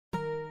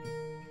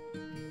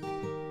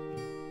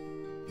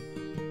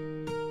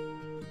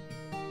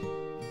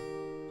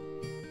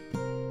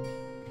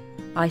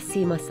I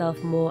see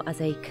myself more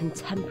as a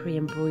contemporary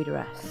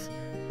embroideress.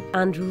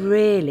 And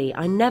really,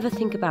 I never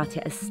think about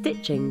it as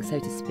stitching, so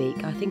to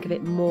speak. I think of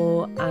it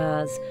more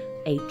as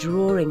a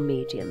drawing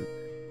medium.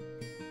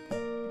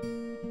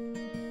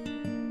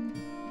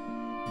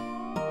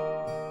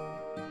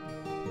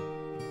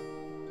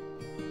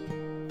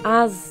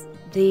 As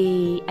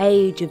the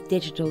age of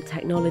digital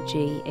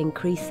technology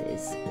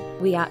increases,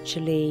 we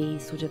actually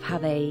sort of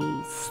have a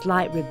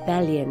slight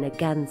rebellion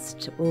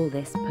against all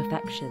this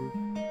perfection.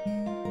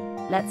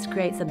 Let's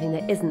create something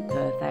that isn't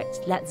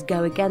perfect. Let's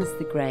go against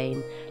the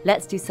grain.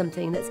 Let's do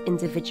something that's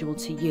individual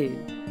to you.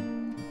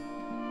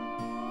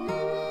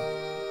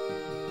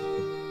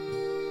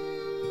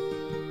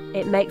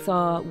 It makes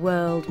our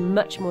world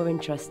much more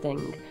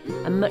interesting,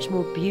 a much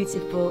more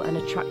beautiful and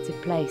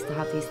attractive place to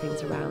have these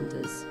things around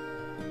us.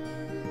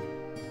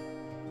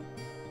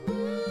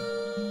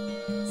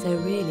 So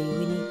really,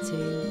 we need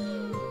to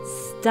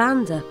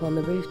stand up on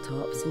the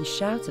rooftops and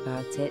shout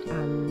about it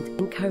and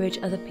encourage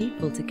other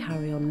people to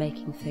carry on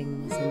making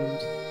things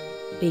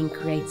and being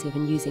creative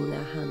and using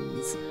their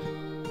hands.